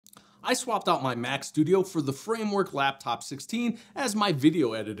I swapped out my Mac Studio for the Framework Laptop 16 as my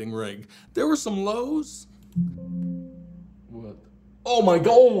video editing rig. There were some lows. What? Oh my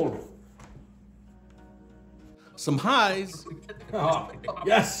God! Some highs. Oh,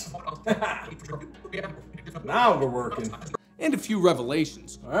 yes! Now we're working. And a few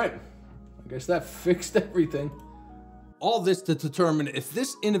revelations. All right, I guess that fixed everything. All this to determine if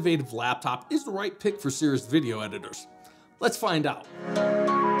this innovative laptop is the right pick for serious video editors. Let's find out.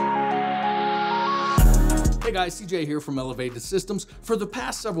 Hey guys, CJ here from Elevated Systems. For the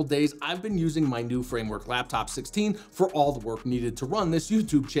past several days, I've been using my new Framework Laptop 16 for all the work needed to run this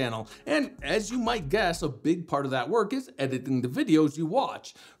YouTube channel. And as you might guess, a big part of that work is editing the videos you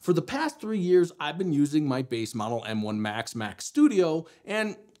watch. For the past 3 years, I've been using my base model M1 Max Mac Studio,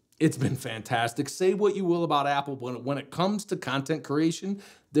 and it's been fantastic. Say what you will about Apple, but when it comes to content creation,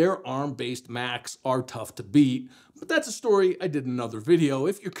 their ARM-based Macs are tough to beat. But that's a story I did in another video.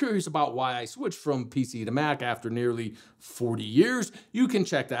 If you're curious about why I switched from PC to Mac after nearly 40 years, you can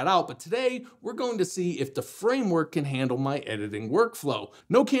check that out. But today, we're going to see if the framework can handle my editing workflow.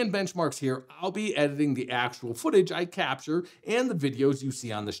 No canned benchmarks here. I'll be editing the actual footage I capture and the videos you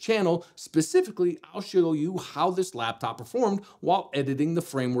see on this channel. Specifically, I'll show you how this laptop performed while editing the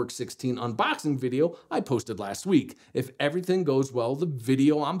Framework 16 unboxing video I posted last week. If everything goes well, the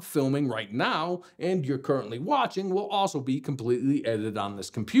video I'm filming right now and you're currently watching will also be completely edited on this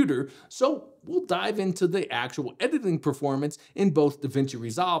computer. So we'll dive into the actual editing performance in both DaVinci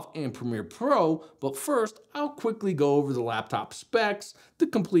Resolve and Premiere Pro, but first I'll quickly go over the laptop specs, the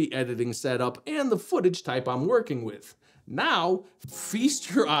complete editing setup, and the footage type I'm working with. Now,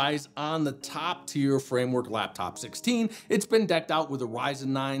 feast your eyes on the top tier Framework Laptop 16. It's been decked out with a Ryzen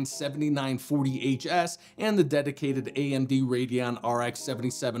 9 7940HS and the dedicated AMD Radeon RX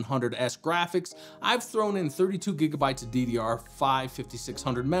 7700S graphics. I've thrown in 32 gigabytes of DDR5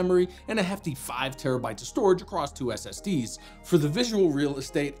 5600 memory and a hefty 5 terabytes of storage across 2 SSDs. For the visual real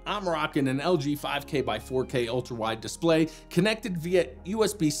estate, I'm rocking an LG 5K x 4K ultra-wide display connected via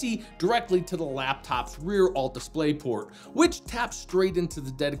USB-C directly to the laptop's rear alt display port, which taps straight into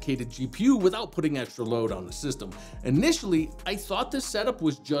the dedicated GPU without putting extra load on the system. Initially, I thought this setup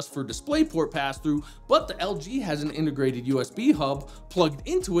was just for DisplayPort pass-through, but the LG has an integrated USB hub. Plugged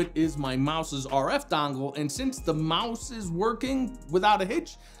into it is my mouse's RF dongle, and since the mouse is working without a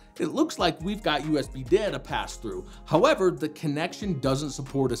hitch, it looks like we've got USB data pass through. However, the connection doesn't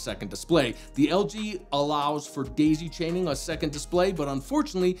support a second display. The LG allows for daisy chaining a second display, but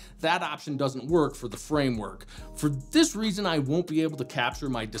unfortunately, that option doesn't work for the framework. For this reason, I won't be able to capture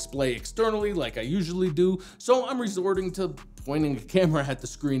my display externally like I usually do, so I'm resorting to pointing a camera at the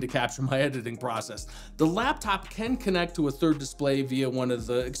screen to capture my editing process. The laptop can connect to a third display via one of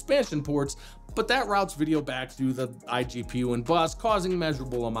the expansion ports, but that routes video back through the iGPU and bus, causing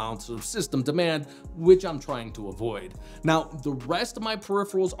measurable amounts of system demand, which I'm trying to avoid. Now, the rest of my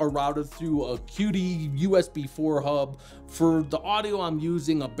peripherals are routed through a QD USB 4 hub. For the audio, I'm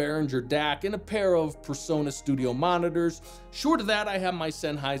using a Behringer DAC and a pair of Persona Studio monitors. Short of that, I have my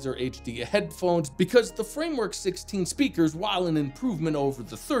Sennheiser HD headphones because the Framework 16 speakers, while an improvement over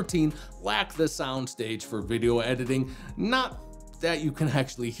the 13, lack the soundstage for video editing. Not that you can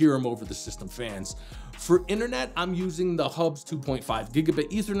actually hear them over the system fans. For internet, I'm using the Hub's 2.5 gigabit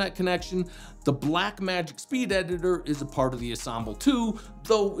Ethernet connection. The Blackmagic Speed Editor is a part of the Ensemble 2,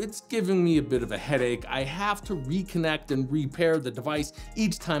 though it's giving me a bit of a headache. I have to reconnect and repair the device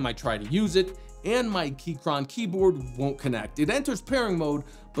each time I try to use it, and my Keychron keyboard won't connect. It enters pairing mode,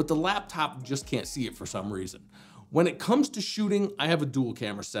 but the laptop just can't see it for some reason. When it comes to shooting, I have a dual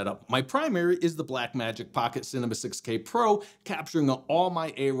camera setup. My primary is the Blackmagic Pocket Cinema 6K Pro, capturing all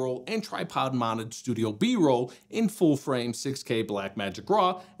my A-roll and tripod-mounted Studio B-roll in full-frame 6K Blackmagic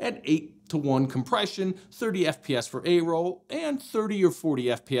RAW at 8:1 compression, 30 FPS for A-roll, and 30 or 40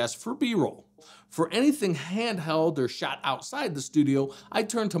 FPS for B-roll. For anything handheld or shot outside the studio, I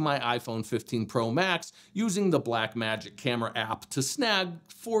turn to my iPhone 15 Pro Max using the Blackmagic camera app to snag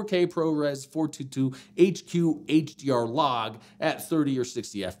 4K ProRes 422 HQ HDR log at 30 or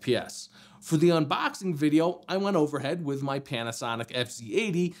 60 FPS. For the unboxing video, I went overhead with my Panasonic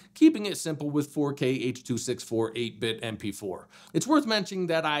FZ80, keeping it simple with 4K H.264 8-bit MP4. It's worth mentioning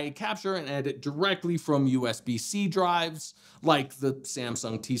that I capture and edit directly from USB-C drives, like the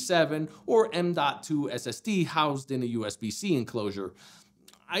Samsung T7 or M.2 SSD housed in a USB-C enclosure.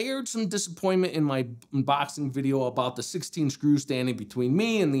 I aired some disappointment in my unboxing video about the 16 screws standing between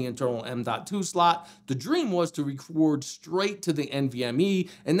me and the internal M.2 slot. The dream was to record straight to the NVMe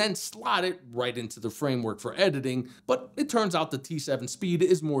and then slot it right into the framework for editing, but it turns out the T7 speed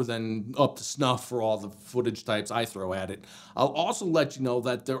is more than up to snuff for all the footage types I throw at it. I'll also let you know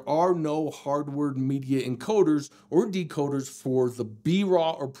that there are no hardware media encoders or decoders for the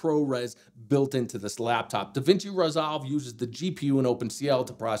BRAW or ProRes built into this laptop. DaVinci Resolve uses the GPU and OpenCL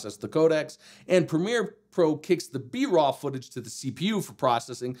to process the codecs, and Premiere Pro kicks the BRAW footage to the CPU for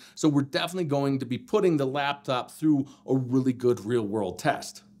processing, so we're definitely going to be putting the laptop through a really good real-world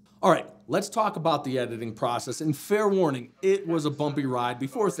test. All right, let's talk about the editing process, and fair warning, it was a bumpy ride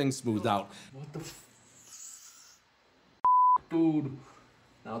before things smoothed out. What the dude?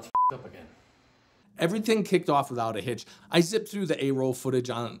 Now it's up again. Everything kicked off without a hitch. I zipped through the A-roll footage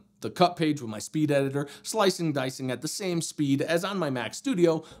on the cut page with my speed editor, slicing and dicing at the same speed as on my Mac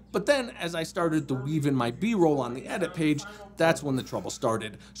Studio, but then as I started to weave in my B-roll on the edit page, that's when the trouble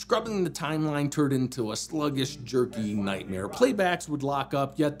started. Scrubbing the timeline turned into a sluggish, jerky nightmare. Playbacks would lock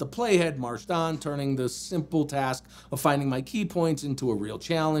up, yet the playhead marched on, turning the simple task of finding my key points into a real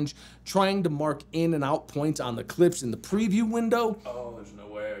challenge. Trying to mark in and out points on the clips in the preview window. Oh, there's no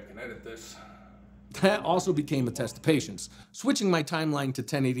way I can edit this. That also became a test of patience. Switching my timeline to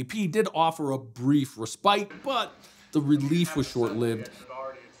 1080p did offer a brief respite, but the relief was short-lived.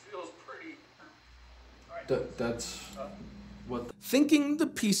 That's what? Thinking the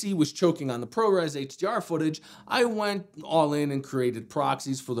PC was choking on the ProRes HDR footage, I went all in and created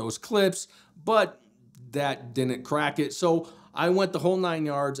proxies for those clips, but that didn't crack it. So I went the whole 9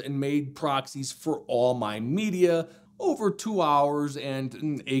 yards and made proxies for all my media. Over 2 hours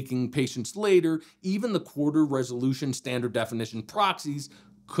and aching patience later, even the quarter resolution standard definition proxies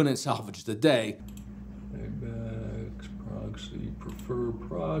couldn't salvage the day. Playbacks, proxy, prefer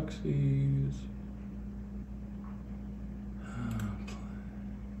proxies.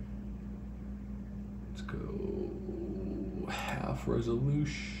 Let's go half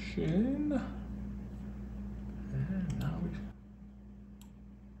resolution. And now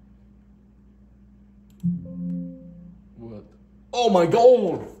what? Oh my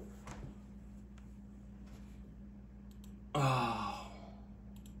God! Oh.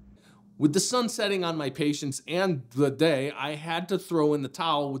 With the sun setting on my patience and the day, I had to throw in the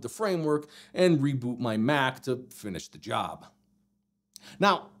towel with the framework and reboot my Mac to finish the job.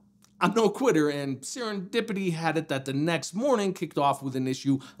 Now, I'm no quitter, and serendipity had it that the next morning kicked off with an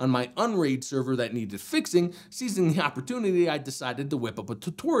issue on my Unraid server that needed fixing. Seizing the opportunity, I decided to whip up a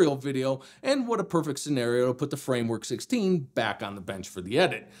tutorial video, and what a perfect scenario to put the Framework 16 back on the bench for the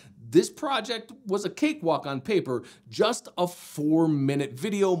edit. This project was a cakewalk on paper, just a 4-minute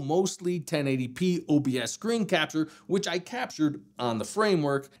video, mostly 1080p OBS screen capture, which I captured on the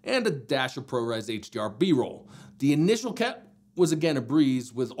Framework, and a dash of ProRes HDR B-roll. The initial cut was again a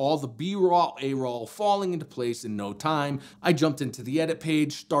breeze, with all the B-roll, A-roll falling into place in no time. I jumped into the edit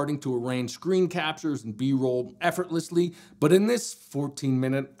page, starting to arrange screen captures and B-roll effortlessly, but in this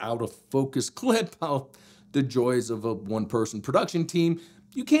 14-minute out-of-focus clip of the joys of a one-person production team,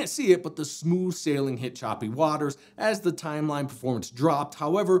 you can't see it, but the smooth sailing hit choppy waters as the timeline performance dropped.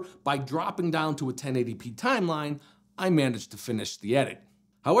 However, by dropping down to a 1080p timeline, I managed to finish the edit.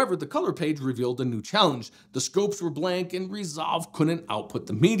 However, the color page revealed a new challenge. The scopes were blank and Resolve couldn't output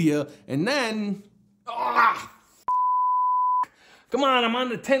the media, and then... Come on, I'm on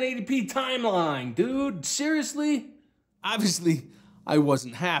the 1080p timeline, dude. Seriously? Obviously, I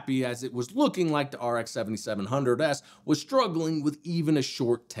wasn't happy, as it was looking like the RX 7700S was struggling with even a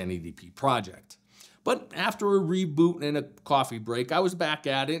short 1080p project. But after a reboot and a coffee break, I was back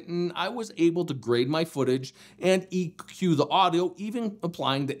at it, and I was able to grade my footage and EQ the audio, even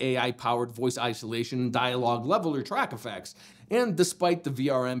applying the AI-powered voice isolation and dialogue leveler track effects. And despite the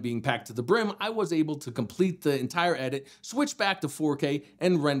VRM being packed to the brim, I was able to complete the entire edit, switch back to 4K,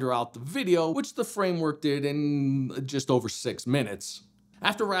 and render out the video, which the Framework did in just over 6 minutes.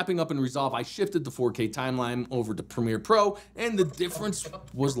 After wrapping up in Resolve, I shifted the 4K timeline over to Premiere Pro, and the difference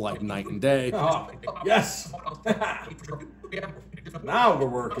was like night and day. Oh, yes! Now we're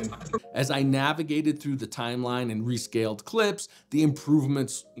working. As I navigated through the timeline and rescaled clips, the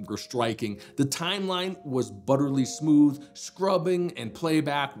improvements were striking. The timeline was butterly smooth, scrubbing and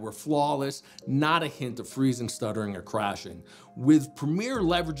playback were flawless, not a hint of freezing, stuttering, or crashing. With Premiere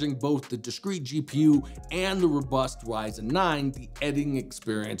leveraging both the discrete GPU and the robust Ryzen 9, the editing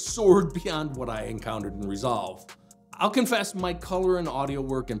experience soared beyond what I encountered in Resolve. I'll confess my color and audio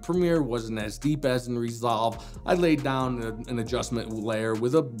work in Premiere wasn't as deep as in Resolve. I laid down an adjustment layer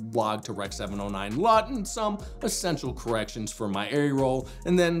with a log to Rec 709 LUT and some essential corrections for my A-roll,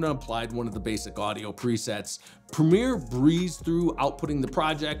 and then applied one of the basic audio presets. Premiere breezed through outputting the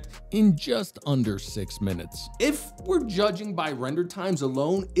project in just under 6 minutes. If we're judging by render times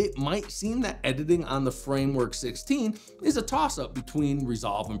alone, it might seem that editing on the Framework 16 is a toss-up between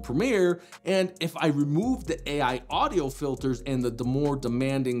Resolve and Premiere, and if I remove the AI audio filters and the more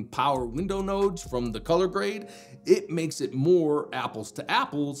demanding power window nodes from the color grade, it makes it more apples to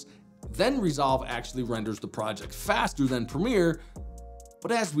apples. Then Resolve actually renders the project faster than Premiere.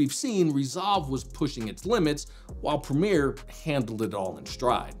 But as we've seen, Resolve was pushing its limits, while Premiere handled it all in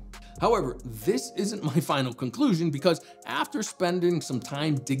stride. However, this isn't my final conclusion, because after spending some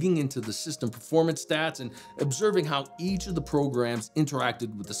time digging into the system performance stats and observing how each of the programs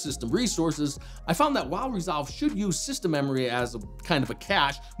interacted with the system resources, I found that while Resolve should use system memory as a kind of a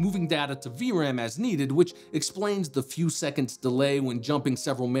cache, moving data to VRAM as needed, which explains the few seconds delay when jumping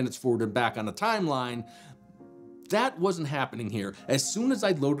several minutes forward and back on a timeline, that wasn't happening here. As soon as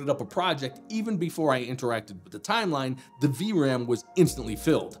I loaded up a project, even before I interacted with the timeline, the VRAM was instantly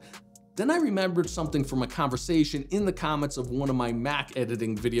filled. Then I remembered something from a conversation in the comments of one of my Mac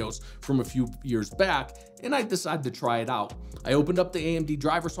editing videos from a few years back, and I decided to try it out. I opened up the AMD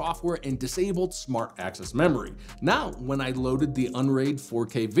driver software and disabled Smart Access Memory. Now, when I loaded the Unraid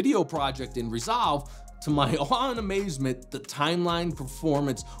 4K video project in Resolve, to my awe and amazement, the timeline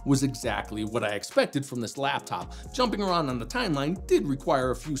performance was exactly what I expected from this laptop. Jumping around on the timeline did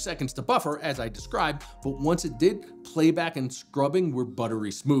require a few seconds to buffer, as I described, but once it did, playback and scrubbing were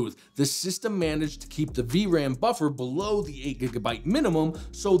buttery smooth. The system managed to keep the VRAM buffer below the 8GB minimum,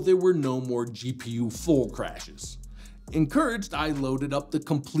 so there were no more GPU full crashes. Encouraged, I loaded up the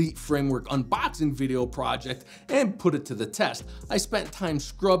complete Framework unboxing video project and put it to the test. I spent time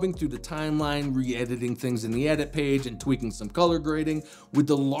scrubbing through the timeline, re-editing things in the edit page, and tweaking some color grading. With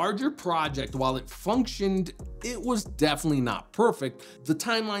the larger project, while it functioned, it was definitely not perfect. The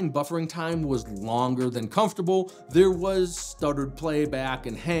timeline buffering time was longer than comfortable. There was stuttered playback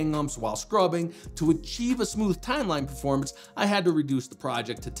and hang-ups while scrubbing. To achieve a smooth timeline performance, I had to reduce the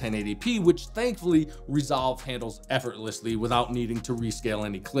project to 1080p, which thankfully Resolve handles effortlessly without needing to rescale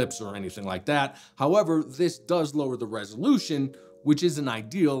any clips or anything like that. However, this does lower the resolution, which isn't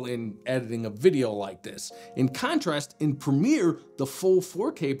ideal in editing a video like this. In contrast, in Premiere, the full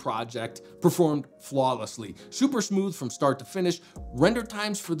 4K project performed flawlessly. Super smooth from start to finish. Render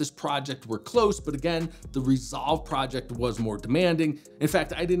times for this project were close, but again, the Resolve project was more demanding. In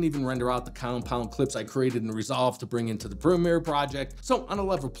fact, I didn't even render out the compound clips I created in Resolve to bring into the Premiere project. So on a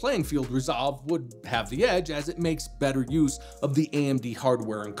level playing field, Resolve would have the edge, as it makes better use of the AMD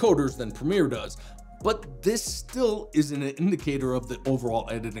hardware encoders than Premiere does. But this still isn't an indicator of the overall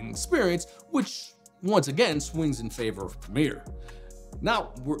editing experience, which once again swings in favor of Premiere.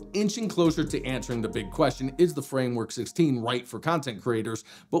 Now, we're inching closer to answering the big question, is the Framework 16 right for content creators?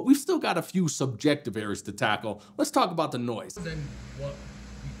 But we've still got a few subjective areas to tackle. Let's talk about the noise. Then what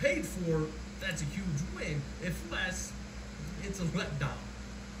we paid for, that's a huge win. If less, it's a letdown.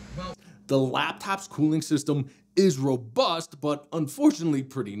 Well, the laptop's cooling system is robust, but unfortunately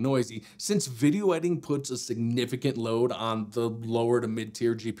pretty noisy. Since video editing puts a significant load on the lower to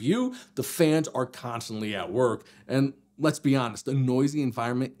mid-tier GPU, the fans are constantly at work. And let's be honest, a noisy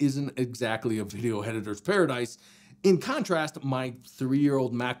environment isn't exactly a video editor's paradise. In contrast, my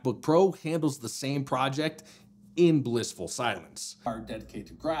 3-year-old MacBook Pro handles the same project in blissful silence. Our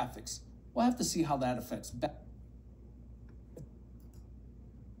dedicated graphics. We'll have to see how that affects.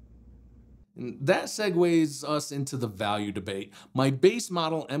 And that segues us into the value debate. My base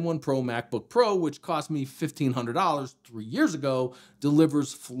model M1 Pro MacBook Pro, which cost me $1,500 3 years ago,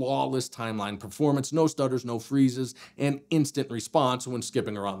 delivers flawless timeline performance, no stutters, no freezes, and instant response when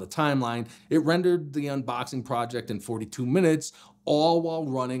skipping around the timeline. It rendered the unboxing project in 42 minutes, all while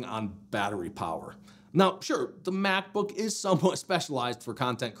running on battery power. Now, sure, the MacBook is somewhat specialized for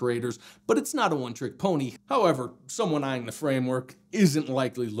content creators, but it's not a one-trick pony. However, someone eyeing the Framework isn't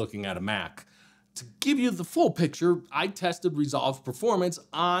likely looking at a Mac. To give you the full picture, I tested Resolve performance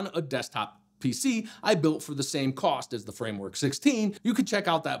on a desktop PC I built for the same cost as the Framework 16. You can check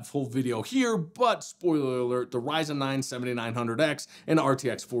out that full video here, but spoiler alert, the Ryzen 9 7900X and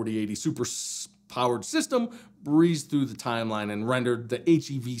RTX 4080 super powered system breezed through the timeline and rendered the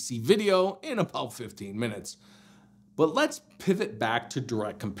HEVC video in about 15 minutes. But let's pivot back to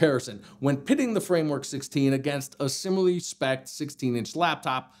direct comparison. When pitting the Framework 16 against a similarly spec'd 16-inch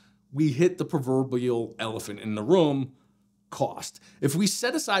laptop, we hit the proverbial elephant in the room: cost. If we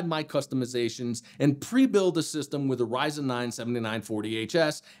set aside my customizations and pre-build a system with a Ryzen 9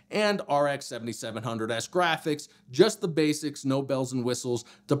 7940HS and RX 7700S graphics, just the basics, no bells and whistles,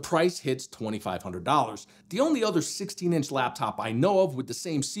 the price hits $2,500. The only other 16-inch laptop I know of with the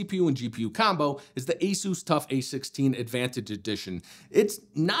same CPU and GPU combo is the Asus TUF A16 Advantage Edition. It's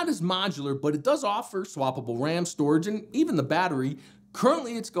not as modular, but it does offer swappable RAM, storage, and even the battery.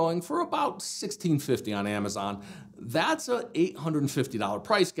 Currently, it's going for about $1,650 on Amazon. That's a $850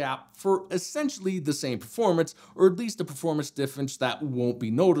 price gap for essentially the same performance, or at least a performance difference that won't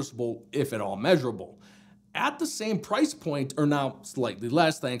be noticeable, if at all measurable. At the same price point, or now slightly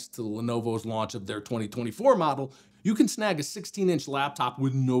less thanks to Lenovo's launch of their 2024 model, you can snag a 16-inch laptop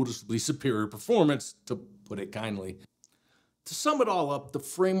with noticeably superior performance, to put it kindly. To sum it all up, the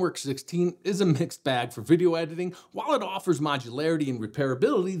Framework 16 is a mixed bag for video editing. While it offers modularity and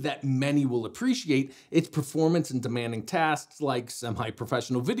repairability that many will appreciate, its performance in demanding tasks like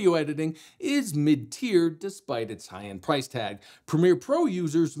semi-professional video editing is mid-tier despite its high-end price tag. Premiere Pro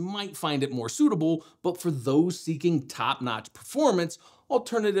users might find it more suitable, but for those seeking top-notch performance,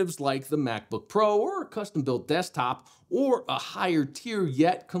 alternatives like the MacBook Pro or a custom-built desktop or a higher tier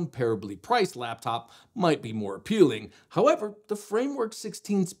yet comparably priced laptop might be more appealing. However, the Framework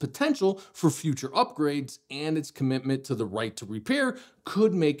 16's potential for future upgrades and its commitment to the right to repair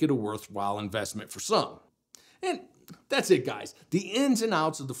could make it a worthwhile investment for some. And that's it, guys. The ins and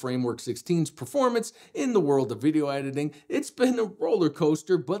outs of the Framework 16's performance in the world of video editing. It's been a roller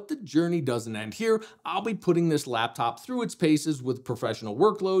coaster, but the journey doesn't end here. I'll be putting this laptop through its paces with professional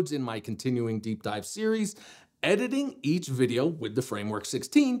workloads in my continuing deep dive series, editing each video with the Framework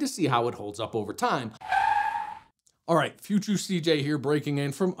 16 to see how it holds up over time. All right, future CJ here breaking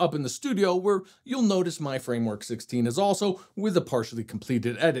in from up in the studio where you'll notice my Framework 16 is also with a partially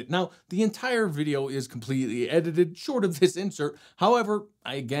completed edit. Now, the entire video is completely edited short of this insert. However,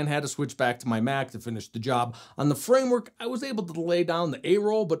 I again had to switch back to my Mac to finish the job. On the Framework, I was able to lay down the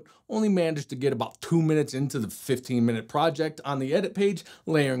A-roll, but only managed to get about 2 minutes into the 15-minute project on the edit page,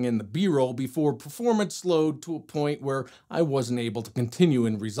 layering in the B-roll before performance slowed to a point where I wasn't able to continue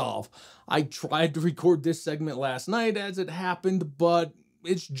in Resolve. I tried to record this segment last night as it happened, but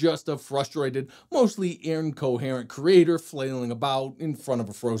it's just a frustrated, mostly incoherent creator flailing about in front of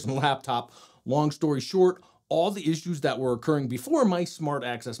a frozen laptop. Long story short, all the issues that were occurring before my Smart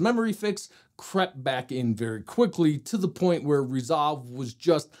Access Memory fix crept back in very quickly to the point where Resolve was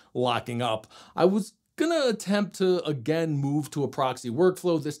just locking up. I was gonna attempt to again move to a proxy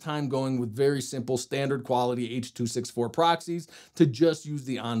workflow, this time going with very simple standard quality H.264 proxies to just use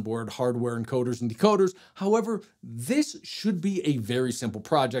the onboard hardware encoders and decoders. However, this should be a very simple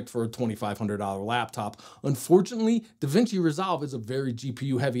project for a $2,500 laptop. Unfortunately, DaVinci Resolve is a very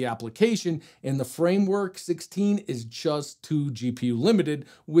GPU heavy application and the Framework 16 is just too GPU limited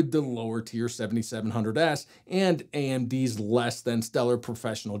with the lower tier 7700S and AMD's less than stellar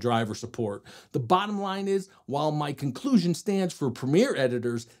professional driver support. The bottom line is, while my conclusion stands for Premiere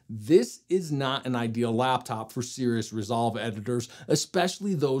editors, this is not an ideal laptop for serious Resolve editors,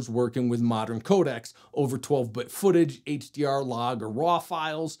 especially those working with modern codecs over 12-bit footage, HDR, log, or RAW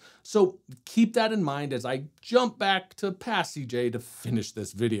files. So keep that in mind as I jump back to past CJ to finish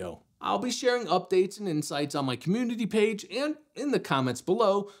this video. I'll be sharing updates and insights on my community page and in the comments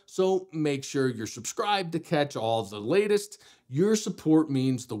below, so make sure you're subscribed to catch all the latest. Your support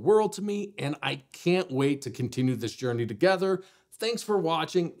means the world to me, and I can't wait to continue this journey together. Thanks for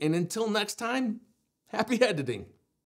watching, and until next time, happy editing.